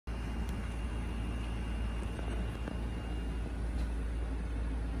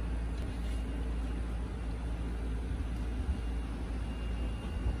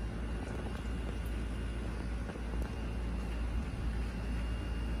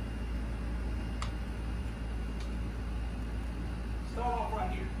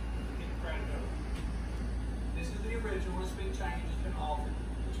been changed, it's been altered,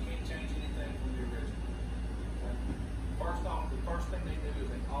 but you can't change anything from the original. Okay? First off, the first thing they do is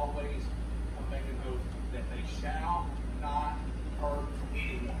they always make an oath that they shall not hurt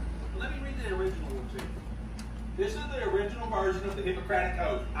anyone. Let me read the original one to you. This is the original version of the Hippocratic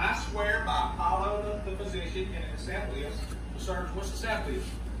Oath. I swear by Apollo the physician and Asclepius the surgeon. What's Asclepius?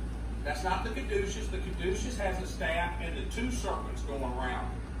 That's not the caduceus. The caduceus has a staff and the two serpents going around.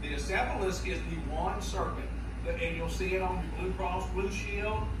 The Asclepius is the one serpent. And you'll see it on your Blue Cross Blue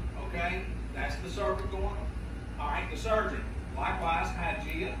Shield. Okay? That's the serpent going on. Alright, the surgeon. Likewise,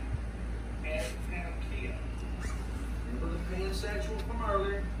 Hygeia and Panacea. Remember the pansexual from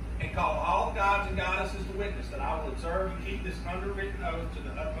earlier? And call all the gods and goddesses to witness that I will observe and keep this underwritten oath to the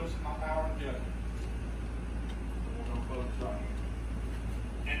utmost of my power and judgment.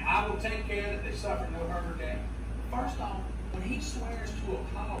 And I will take care that they suffer no hurt or death. First off, when he swears to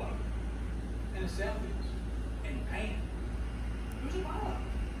Apollo and Asclepius and Pan, who's Apollo?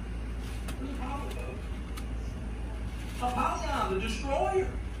 Who's Apollo, folks? Apollyon, the destroyer.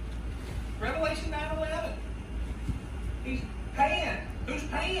 Revelation 9:11. He's Pan. Who's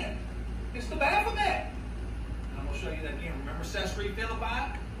Pan? It's the Baphomet. I'm going to show you that again. Remember Caesarea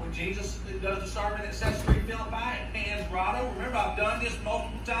Philippi? When Jesus does the sermon at Caesarea Philippi at Pan's grotto. Remember, I've done this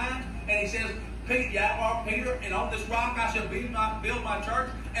multiple times. And he says, Peter, and on this rock I shall build my church,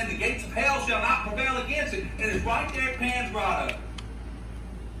 and the gates of hell shall not prevail against it. And it's right there at Pan's grotto.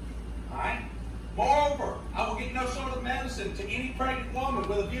 Alright? Moreover, I will give no sort of medicine to any pregnant woman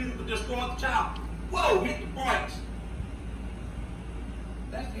with a view to destroy the child. Whoa, hit the brakes.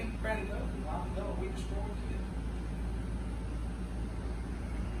 That's the Hippocratic Oath. Long ago we destroyed it.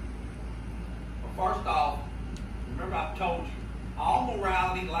 Well, first off, remember I've told you, all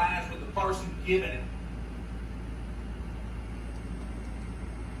morality lies with the person giving it.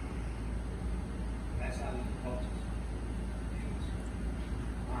 That's how these cultures.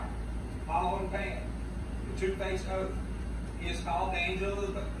 Alright. Apollo and Pan, the two-faced oath. He is called the angel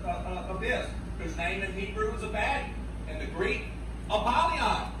of the abyss, whose name in Hebrew is Abadi, and the Greek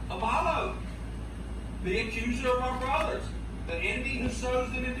Apollyon, Apollo, the accuser of our brothers, the enemy who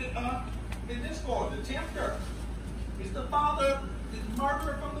sows them in discord, the tempter. He's the father, the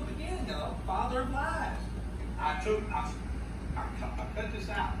murderer from the beginning, father of lies. I cut this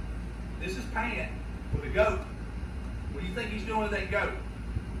out. This is Pan with a goat. What do you think he's doing with that goat?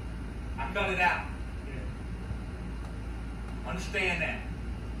 I cut it out. Understand that.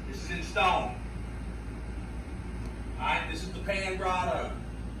 This is in stone. Alright, this is the Pan Grotto.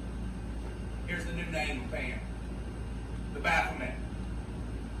 Here's the new name of Pan. The Baphomet.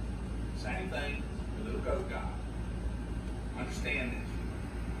 Same thing, the little goat god. Understand this.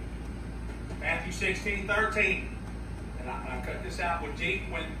 Matthew 16:13. And I cut this out. When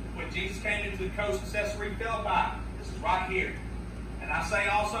Jesus came into the coast of Caesarea Philippi, this is right here. And I say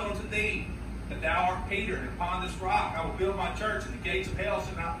also unto thee, that thou art Peter, and upon this rock I will build my church, and the gates of hell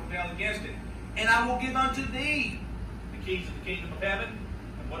shall not prevail against it. And I will give unto thee the keys of the kingdom of heaven,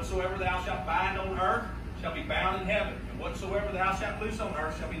 and whatsoever thou shalt bind on earth shall be bound in heaven, and whatsoever thou shalt loose on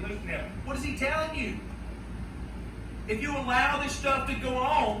earth shall be loosed in heaven. What is he telling you? If you allow this stuff to go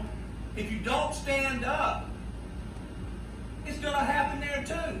on, if you don't stand up, it's going to happen there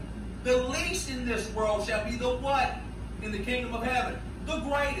too. The least in this world shall be the what in the kingdom of heaven? The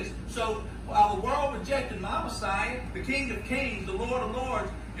greatest. So while the world rejected my Messiah, the King of Kings, the Lord of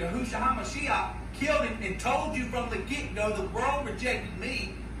Lords, Yahushua HaMashiach, killed him and told you from the get-go the world rejected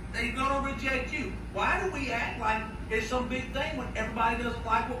me, they're going to reject you. Why do we act like it's some big thing when everybody doesn't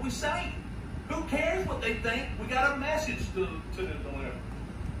like what we say? Who cares what they think? We got a message to deliver.